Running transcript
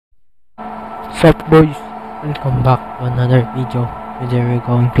What's up, boys? Welcome back to another video. Today we're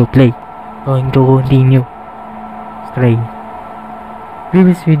going to continue Stray.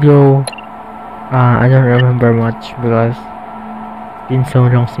 Previous video, I don't remember much because it's been so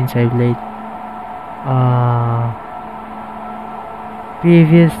long since I played.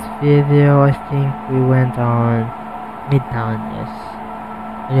 Previous video, I think we went on Midtown, yes.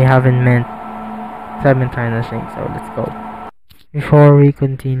 And we haven't met 7 times, I think, so let's go. Before we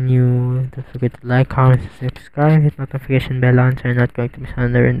continue, don't forget to like, comment, subscribe, hit notification bell on so you're not going to miss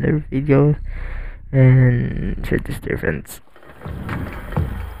another in the videos, and share this to your friends.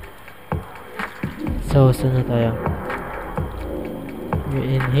 So, saan na tayo?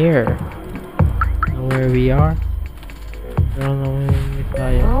 We're in here. Know where we are? Pero namimit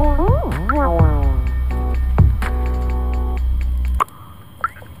tayo.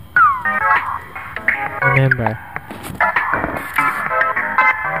 Remember.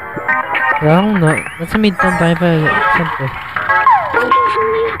 Kaya no, nasa Midtown tayo pa. Saan po?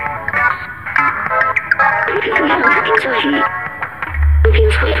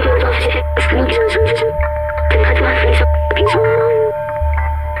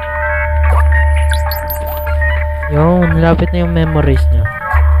 Yung, nalapit na yung memories niya.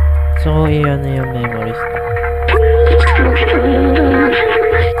 So, iyan na yung memories niya.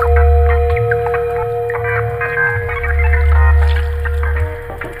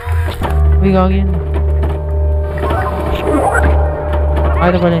 Uy, gagawin.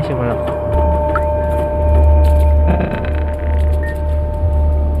 Ito pala yung simula.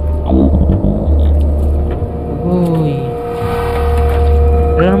 Uy.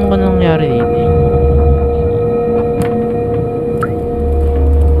 Wala naman ka nangyari dito eh.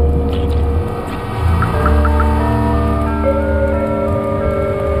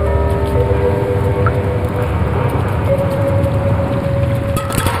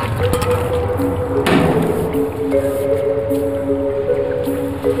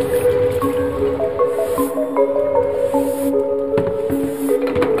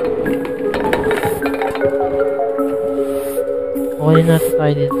 Kukunin natin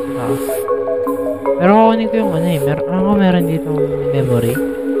tayo dito sa taas. Pero kukunin ko yung ano eh. Meron dito memory.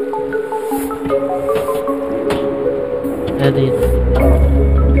 Dito.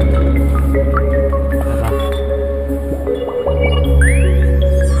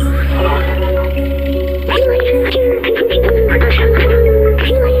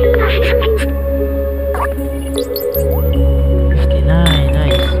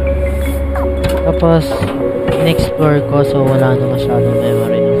 Nice. Tapos in-explore ko, so wala na masyadong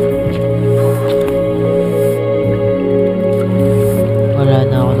memory na. Wala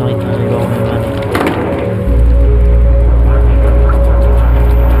na ako nakita ng ibang memory.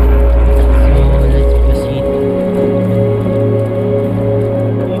 So, let's proceed.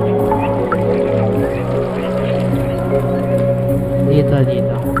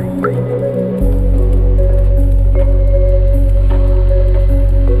 Dito.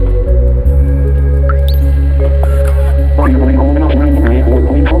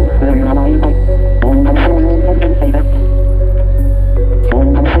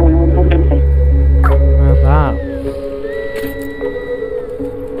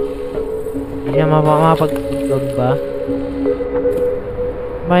 Hindi na mapagtugtog ba?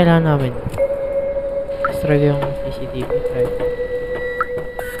 Kailangan namin. Destroy yung CCTV. Try.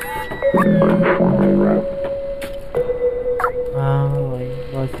 Okay.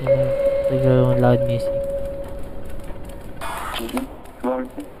 Bakit na nagtagay yung loud music?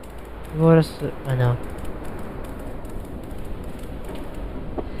 Siguro ano?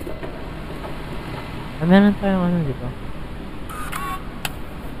 Meron tayong ano, di ba?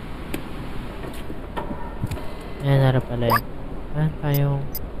 Ayan, narap pala yun. Meron tayong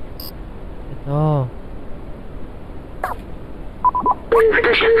ito.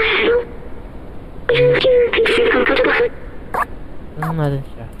 Tanong natin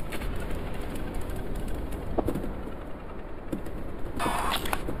siya.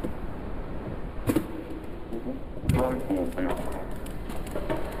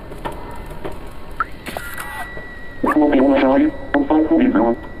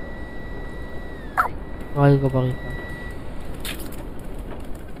 Bakal ko pa kita.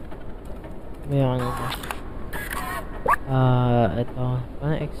 May ano na. Ito.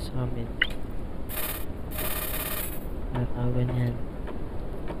 Paano examine? Ganyan.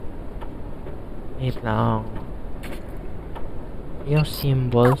 Wait lang. Yung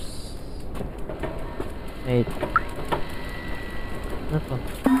symbols. Wait. Ano to?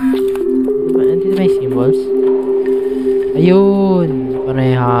 Hindi may symbols? Ayun!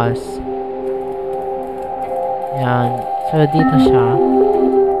 Parehas. Yan. So, dito siya.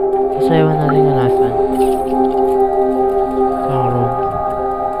 ewan natin kung nasan. Isang room.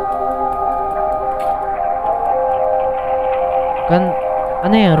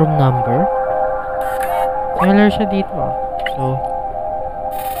 Ano yung room number? Similar siya dito ah. So,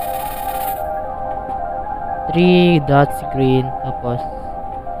 3 dots green, tapos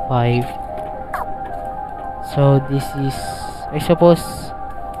 5. So, this is, I suppose,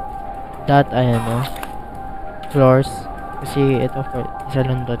 that, ayan no? Floors. Kasi ito, isa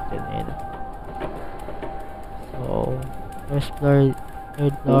lang dot yun, ayan. So, first floor,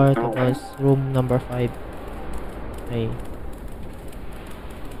 third floor, tapos room number 5. Okay.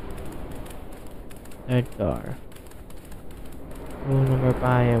 Third floor. Room number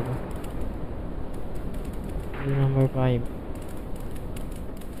 5. Room number 5.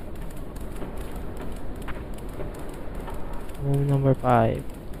 Room number 5.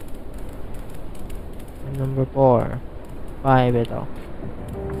 Room number 4. 5 ito.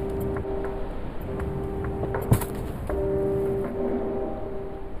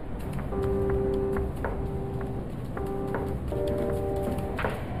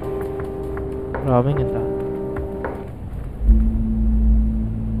 Grabe ganda.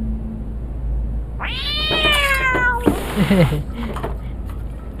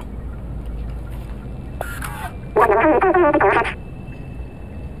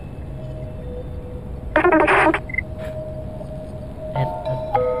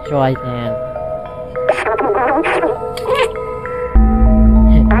 Show item.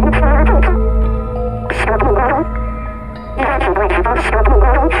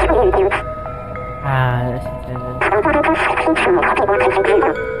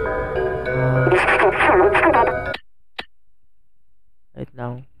 Wait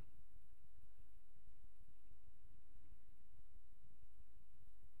lang.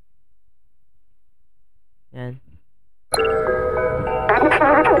 Yan.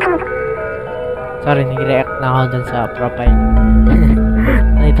 Sorry, nag-react na ako dun sa profile.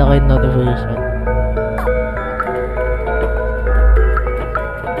 Nakita ko yung notification.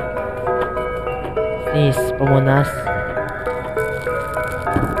 Please, pamunas.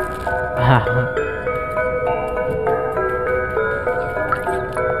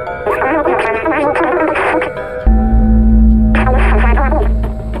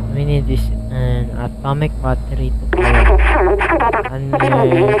 We need this an atomic battery to power.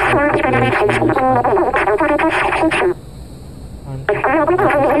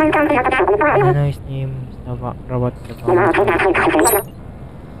 Ano his name? Robot the power.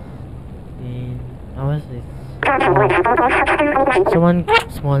 And how was it? Someone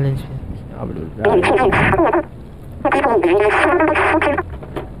small and something else.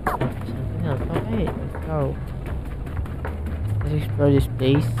 Okay, let's go. Let's explore this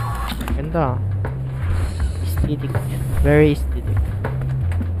place. Ganda. Aesthetic. Very aesthetic.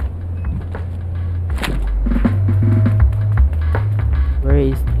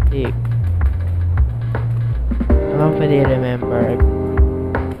 Very aesthetic. I don't really remember. I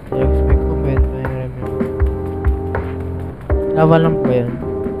remember. Lava lang po yun.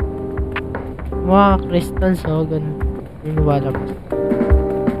 Mga crystals o ganun. Yung wala pa.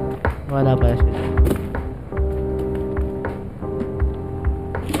 Wala pa siya.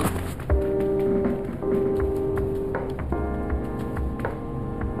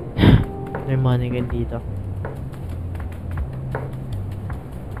 May mannequin dito.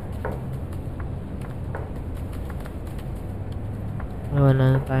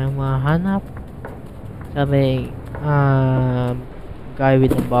 Wala na tayong mahanap. Sabi, guy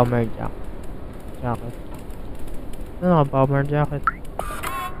with a bomber jacket. Ano ka, bomber jacket?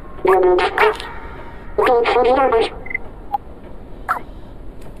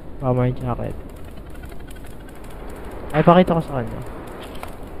 Bomber jacket. Ay, pakita ko sa kanya.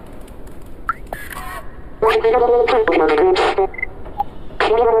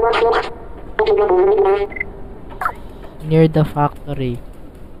 Near the factory.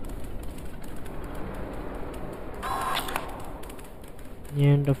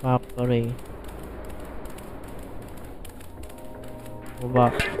 Near the factory.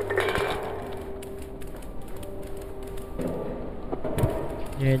 Baba.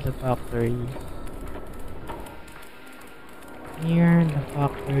 Near the factory. Near the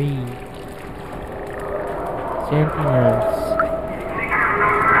factory. Sentinels.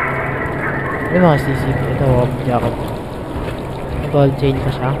 Ano mga CCP? Ito, jacket. Gold chain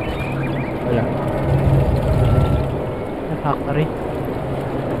pa siya. Wala. The factory.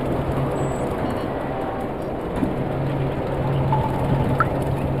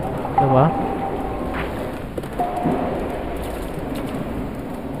 Ito ba?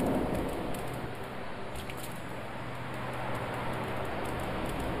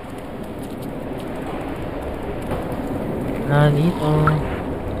 Dito.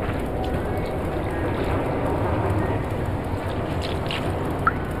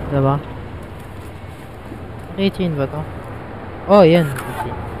 Diba? Keychain ba to? Oh, yan.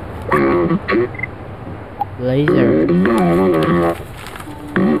 Blazer.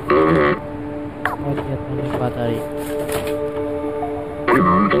 Oh, get mo yung battery.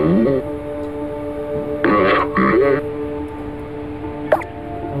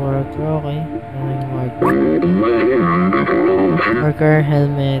 Worker, okay. Ano yung worker? Worker,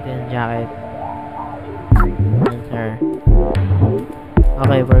 helmet, and jacket. Enter.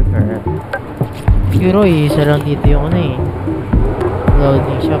 Okay, worker. Siguro, isa lang dito yung ano eh.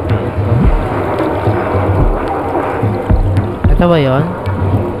 Loading shop eh. Ito ba yun?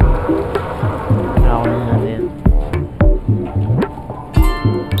 Ako na natin.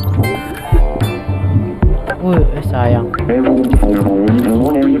 Uy, sayang.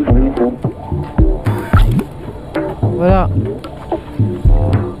 Wala.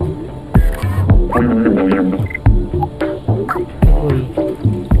 Uy.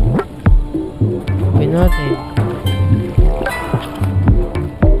 Uy natin.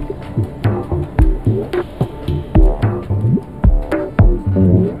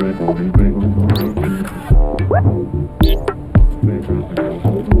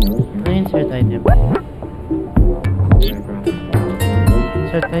 Ano insert item?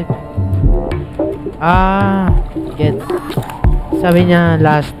 Insert item. Get. Sabi niya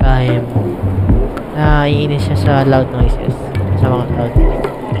last time na iinis siya sa loud noises. Sa mga loud noises.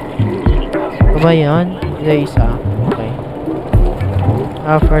 Ito ba yun? Ito isa. Okay.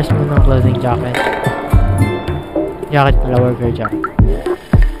 First muna ng clothing jacket. Jacket pala, worker jacket.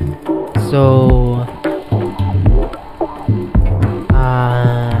 So,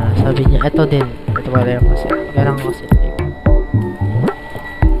 sabi niya, ito din. Ito pala yung kasi. Garang kasi.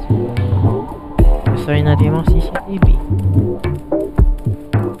 So, restore natin yung mga CCTV.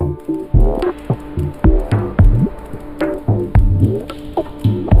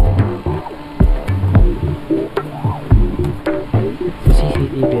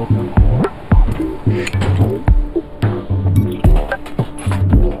 CCTV ito.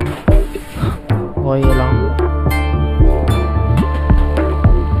 Okay lang.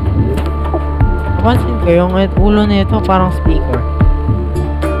 Napansin ko yung ulo na ito parang speaker.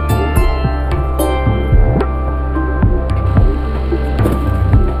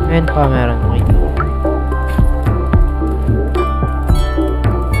 Ngayon pa meron ko ito.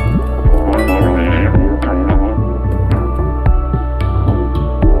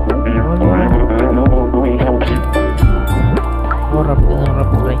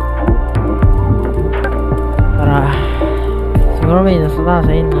 Siguro may nasa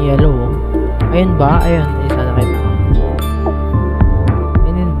taas ayun yellow. Ayun ba? Ayun, isa na kayo.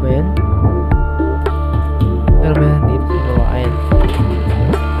 Ayun ba yun? Pero may nandito sa baba. Ayun.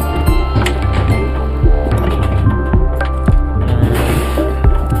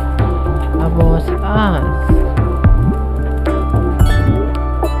 Tapos taas.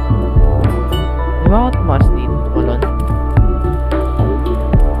 Diba ako tumaas dito? Kolon.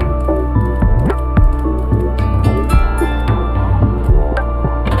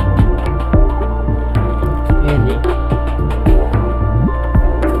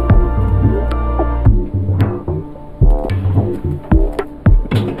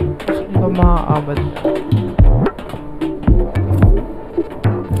 Maaabot na.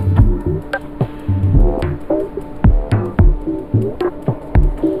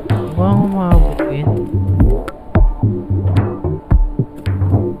 Baka maabot ko yun.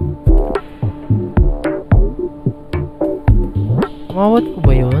 Maabot ko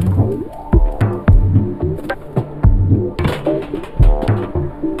ba yun?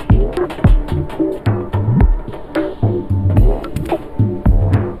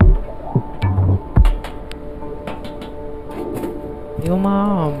 Hindi ko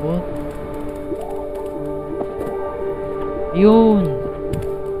makakabot. Yun.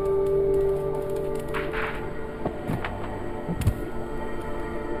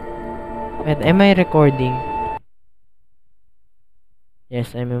 Wait, am I recording?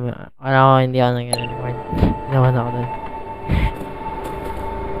 Yes, I'm... Alam ko, hindi ako nag-record. Naman ako dun.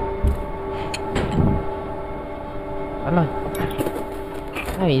 Alon.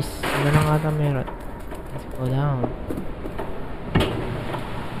 Nice. Ano lang ata meron. Let's go down.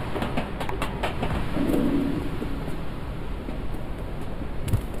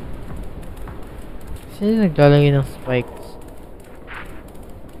 Sino naglalagay ng spikes?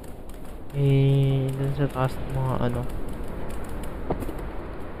 Dun sa taas ng mga ano.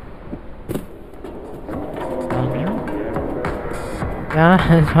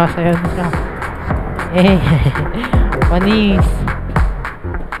 Yan, sumasayaw na siya. Panis!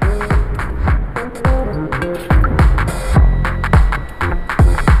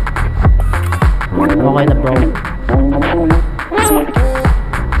 Okay na bro.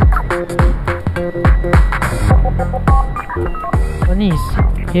 Panis!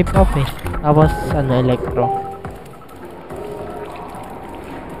 Hip hop eh. Tapos ano, electro.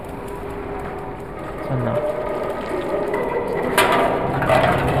 Sana.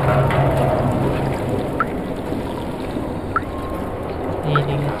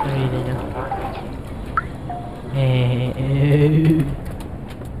 Hiling na sarili niya.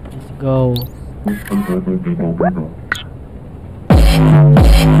 Let's go.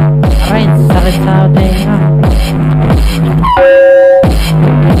 Aray, sakit sa tenga.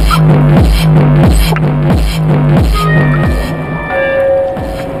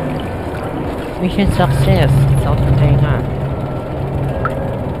 Mission success. Sakit sa tenga.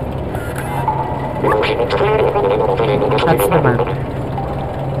 Shots naman.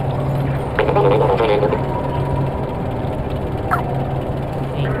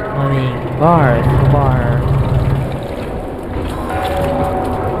 Incoming. Bars.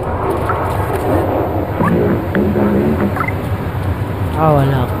 Ah,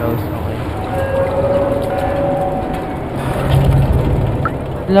 wala. Close. Okay.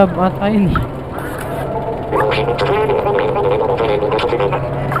 Love ata yun eh.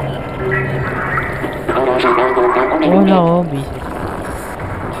 Wala ko. Busy.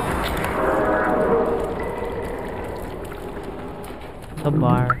 Sa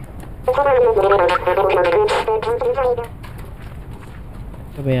bar.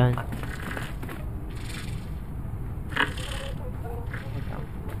 Sabi yan.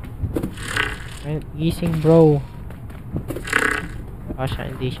 Gising bro.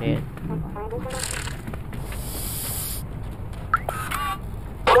 Siya, hindi siya yan.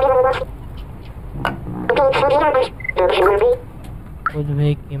 Would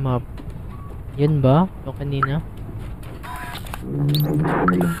wake him up. Yan ba? O kanina?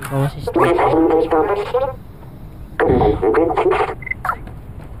 Bawa si Steve.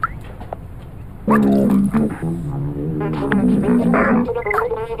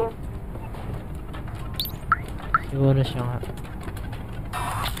 Siguro siya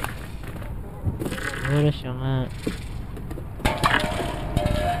nga.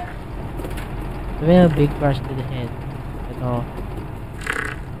 Sabi na big crash to the head. Ito.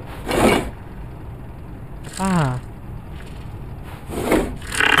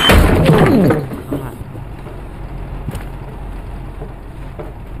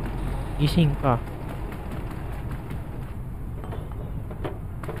 Gising ka.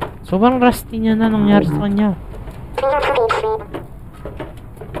 Sobrang rusty niya na nangyari sa kanya.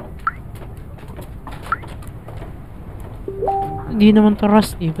 Hindi naman to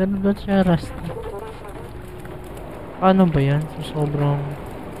rusty, pero ba't siya rusty? Paano ba yan? So, sobrang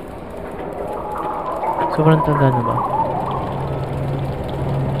tanda na ba?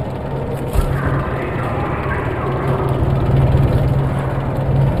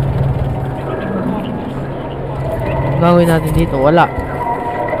 Gagawin natin dito, wala.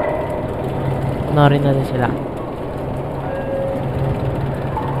 Punarin natin sila.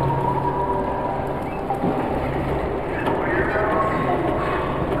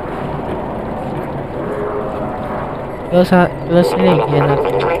 Close sila eh, kaya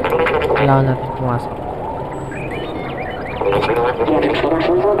natin kailangan natin pumasok.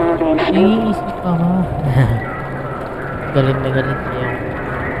 Iisip ka ba? Galit na galit niya.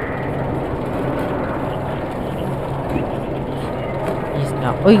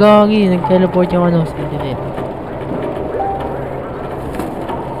 Uy, gagi, nag-teleport yung ano sa internet.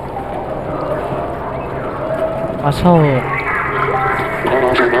 Pasok.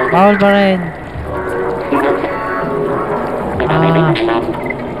 Bawal pa rin.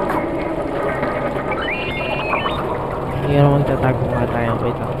 Hindi naman magtatago nga tayo.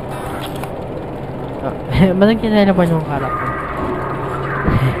 Wait lang. Ba't nag-teleport yung karakter?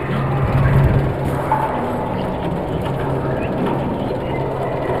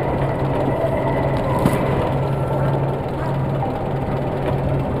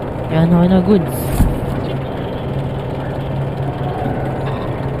 Yan na goods.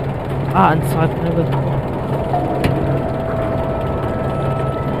 Ang sakit na goods.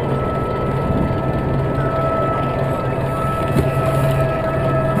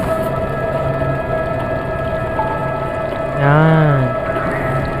 Yan.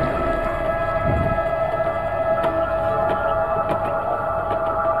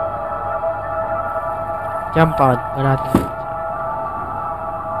 Jump out. Wala natin.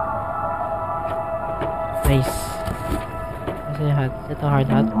 Nice. Kasi hat. Ito hard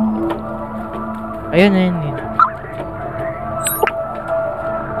hat. Ayun na yun.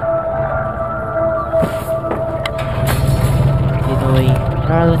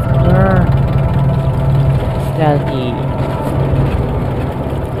 let's go. Stealthy.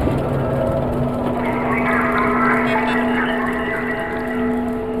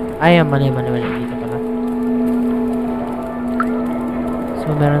 Ay, mali. Dito pala.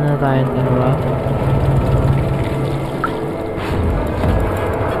 So, meron na tayong dalawa.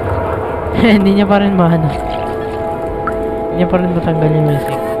 Hindi niya pa rin maano. Hindi niya pa rin matanggal yung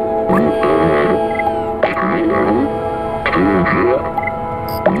music.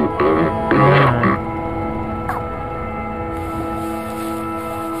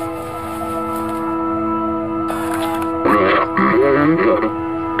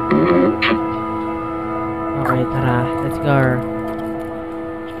 Okay, tara. Let's go.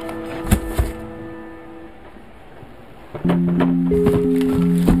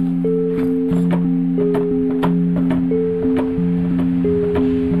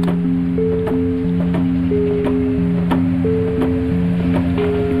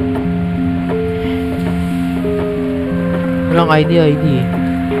 Walang ID.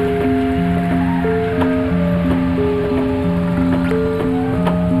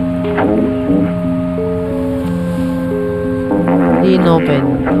 Inopen.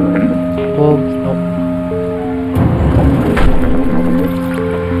 Bob stop.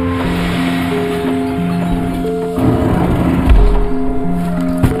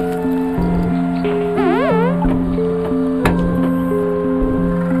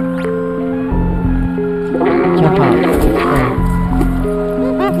 Jump out.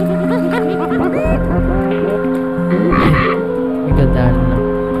 Magandaan na.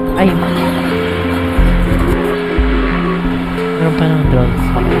 Ay! Meron pa ng drones.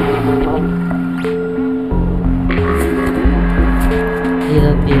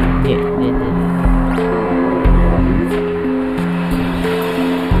 Hindi.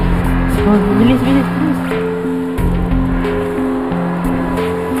 Oh, bilis.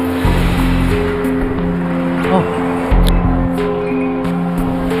 Oh.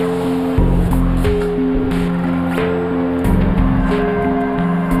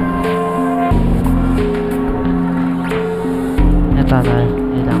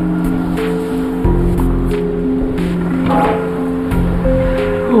 Ini lang.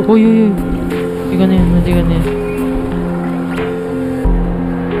 Oh, uy. Hindi ka na yan.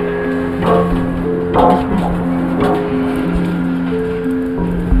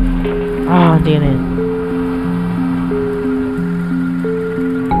 Ah, hindi na yan.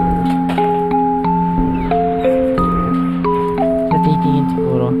 Sa titingin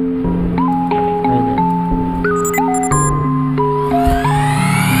siguro. Ayun.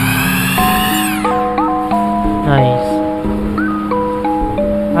 Nice.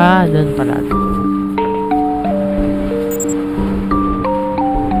 Ah, doon pala.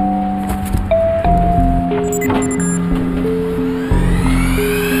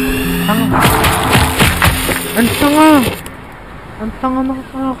 Ang tanga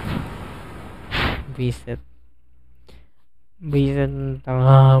nakakak. Visit ang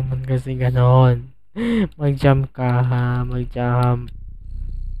tanga man kasi ganon. Mag-jump ka ha.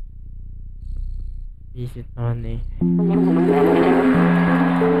 Visit naman eh.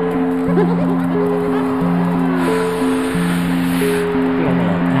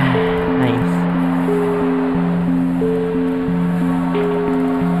 Nice.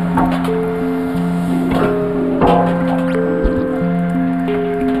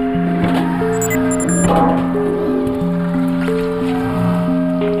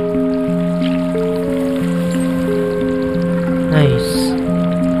 Nice.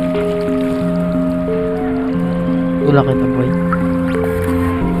 Tulak kita boy.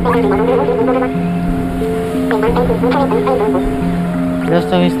 Last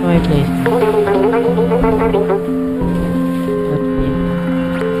time is to my place.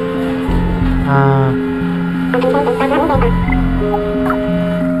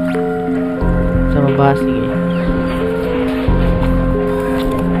 Sa baba, sige.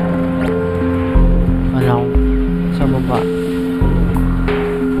 Wala akong sa baba.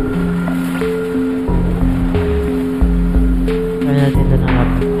 Kaya natin doon ang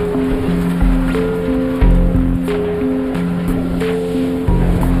hapon.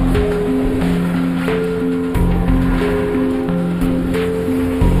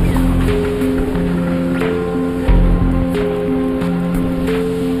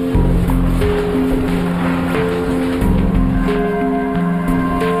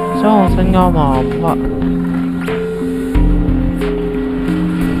 So, saan nga ako makakaba?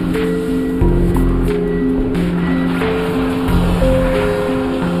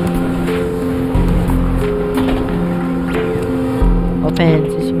 Open,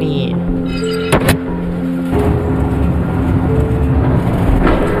 sesame.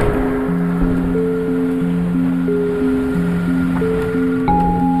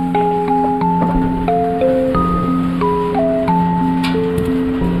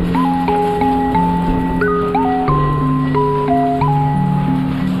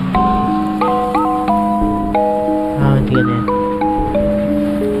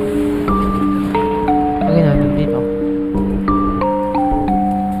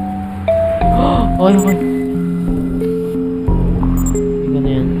 Okay, okay. Hindi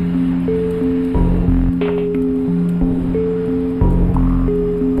na yan.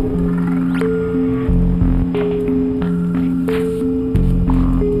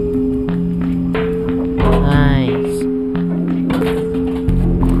 Nice.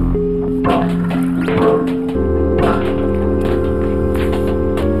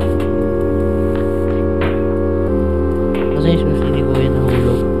 Kasi susini ko yun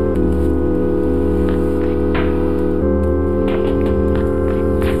nahulog.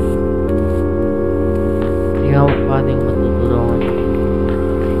 Ikaw pa din matutulungan.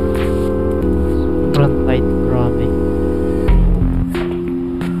 Sobrang tight, grabe.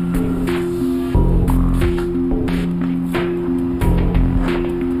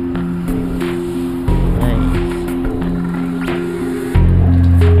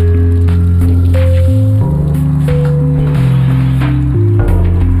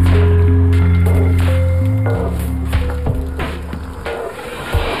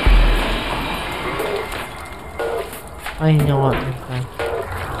 Ay, hindi ako ka.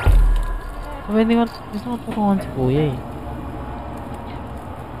 Pwede ko, gusto ko tulungan si kuya eh.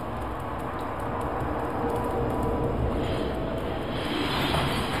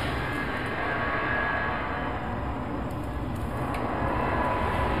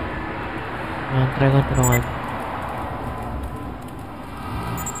 Ayan, try ko tulungan.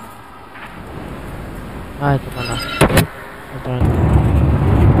 Ah, ito pala. Ito pala.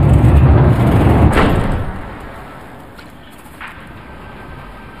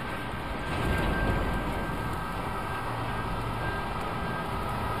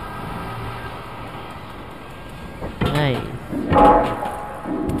 Nice.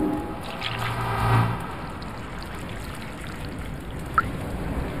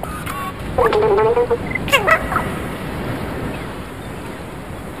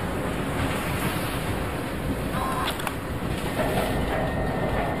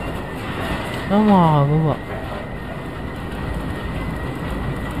 Saan makakababa?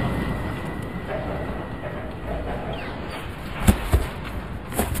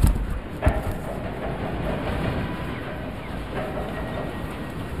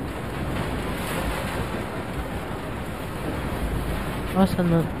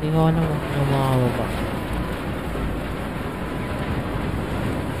 Saan na? Hindi ko alam kung saan makakababa.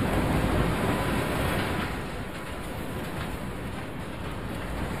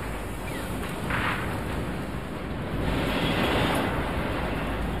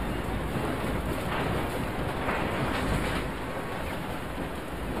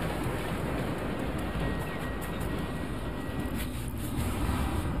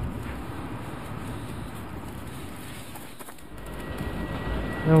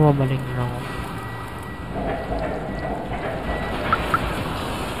 Pero mabalik na ako.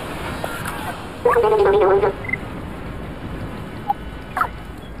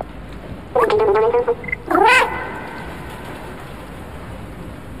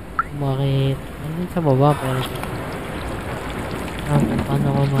 Bakit? Nandun sa baba pero paano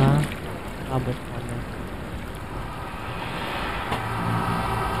ko ma-abot ko na?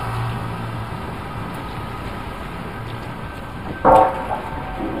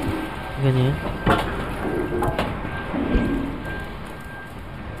 Ganyan.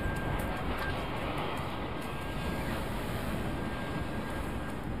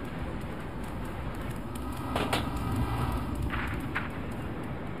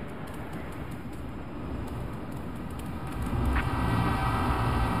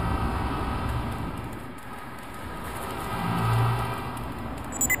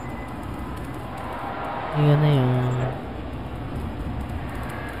 Yan na yun.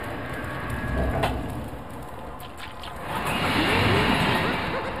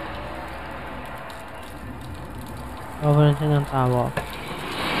 Overland siya ng tawa.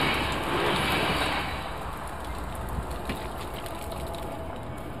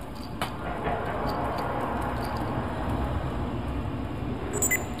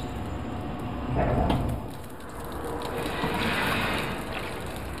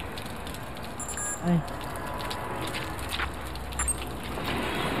 Ay.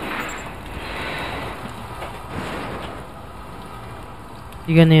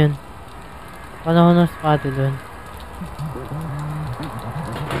 Tiga na yun. Panahon ng spot doon.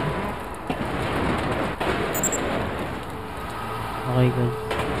 Okay, good.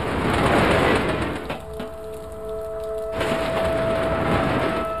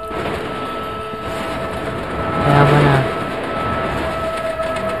 Kaya mo na.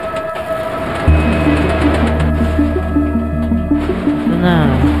 Ito na.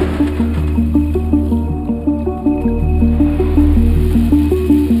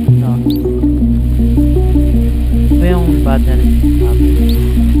 Ito.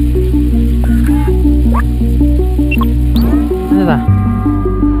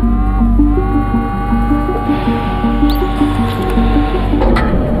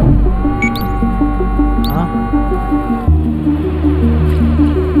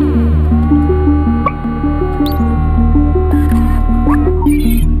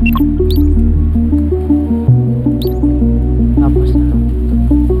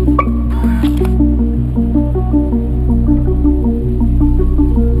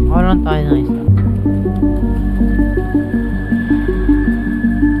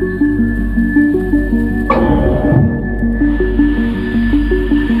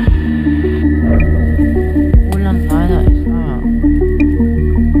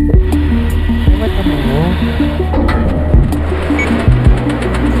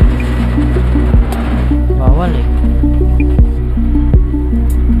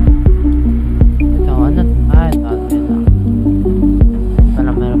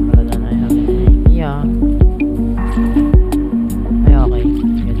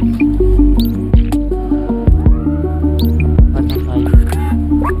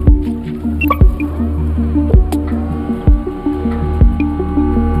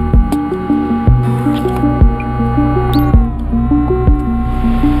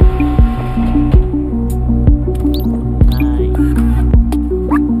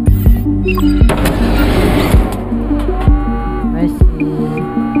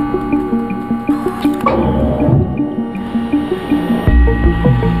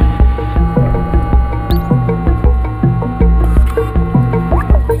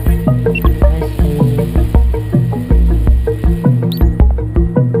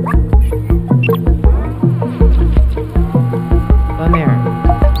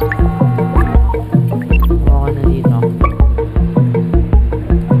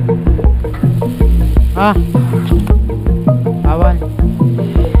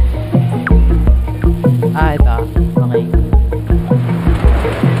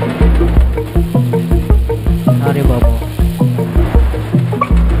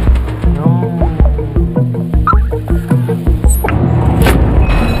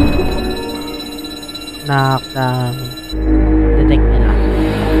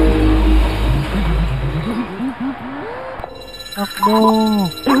 Takbo!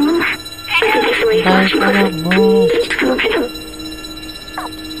 Dahil takbo!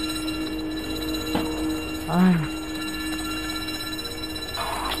 Saan?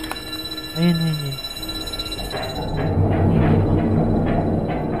 Ayun, ayun, ayun.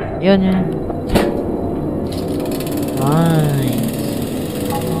 Yun, yun. Nice.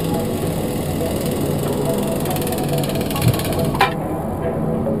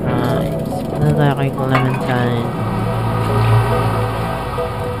 Nice. Punta tayo kay Clementine.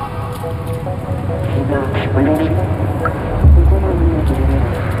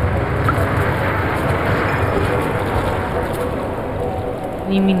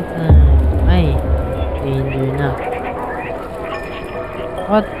 Swimming time. Ay, danger na.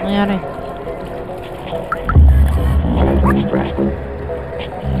 What? Nangyari?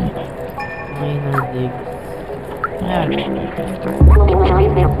 Minor legs. Nangyari?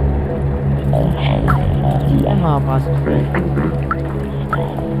 Ay, makapasok rin.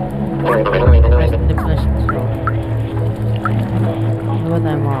 Press the flash throw. Hindi ba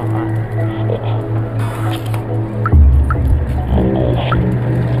tayo makapasok?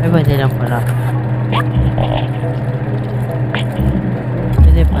 Ay, pwede lang pala.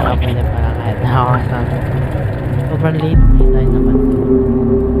 Pwede pala kahit nakakasan. Sobrang late, hindi tayo naman.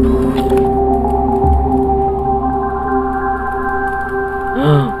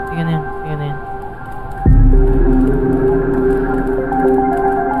 Sige na yan, sige na yan.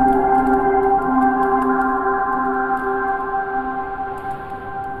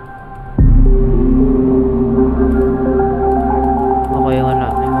 Okay, wala.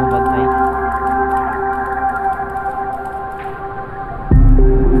 May mabatay.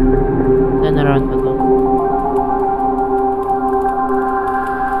 Saan na-round pa to?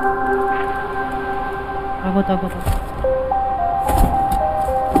 Tago.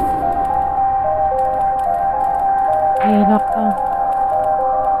 Ay, lockdown.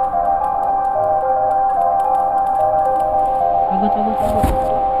 Tago.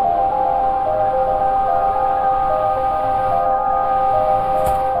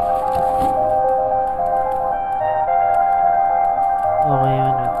 Okay,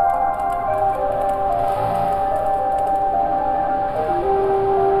 ano.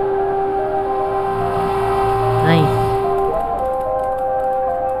 Nice.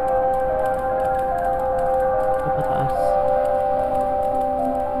 Ito pataas.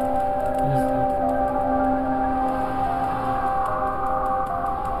 Easy.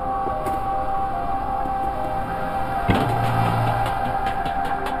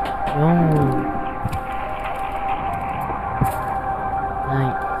 Yun.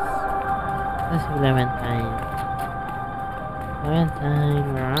 Nice. That's Clementine. Clementine,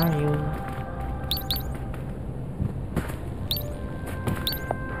 where are you?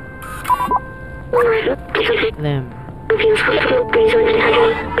 Clem.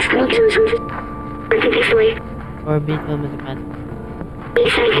 Orbital mathematics.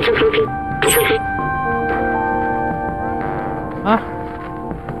 Ah!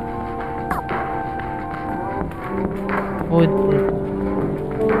 Code it.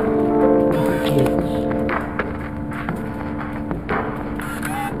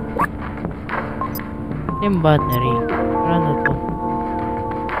 Yung battery. Ano to?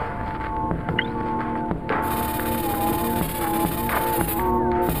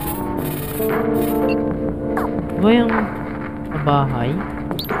 Ba yung bahay?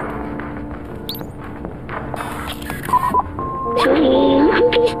 To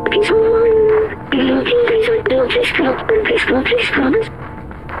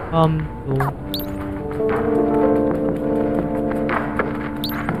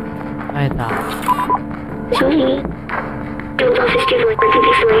ay tao.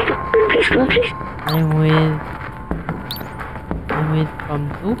 I'm with from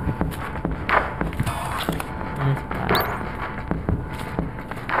 2. Nice path.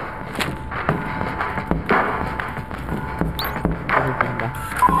 Pagdating ba?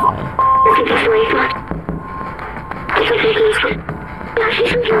 Okay.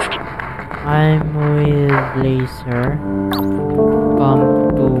 I'm with Laser. Come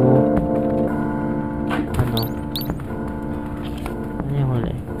to ano? Ano yung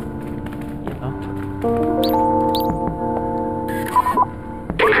huli? Ito?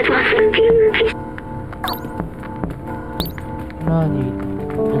 Ano dito?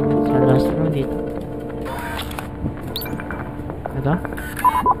 Sa last row dito? Ito?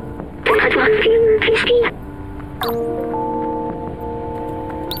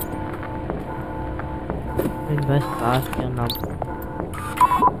 Yung best task yung number.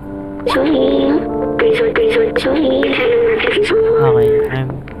 Okay, I'm...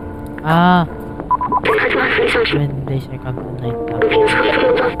 When days I come to night club.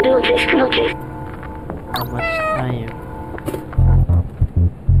 How much time?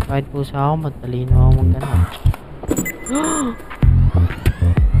 Kahit pusa ako, matalino ako magganap.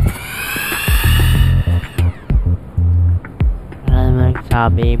 Wala naman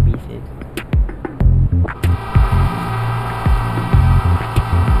nagsabi, bisit.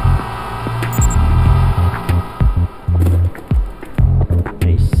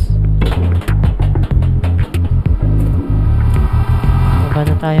 Baba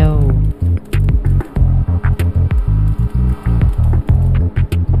na tayo.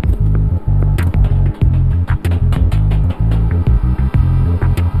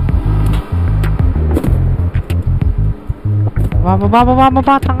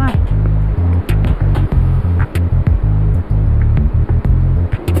 Baba, tanga.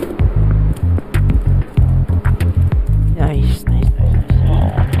 Nice.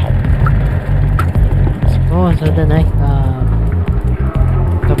 Let's go to the night club.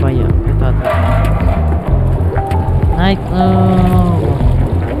 Ito ba yun? Ito. Night club.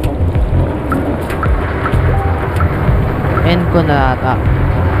 End ko na ata.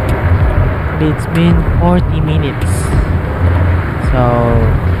 It's been 40 minutes. So,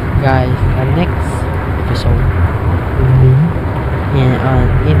 guys, the next episode will be in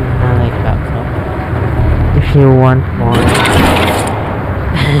like that. So, if you want more,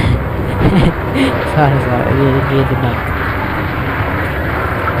 sorry, really not.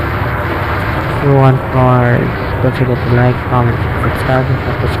 If you want more, don't forget to like, comment, subscribe, and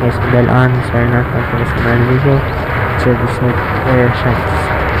press the bell on so you're not going to miss another video. So this is your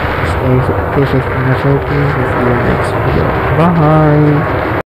chance. Stay safe in the Philippines. See you next video. Bye.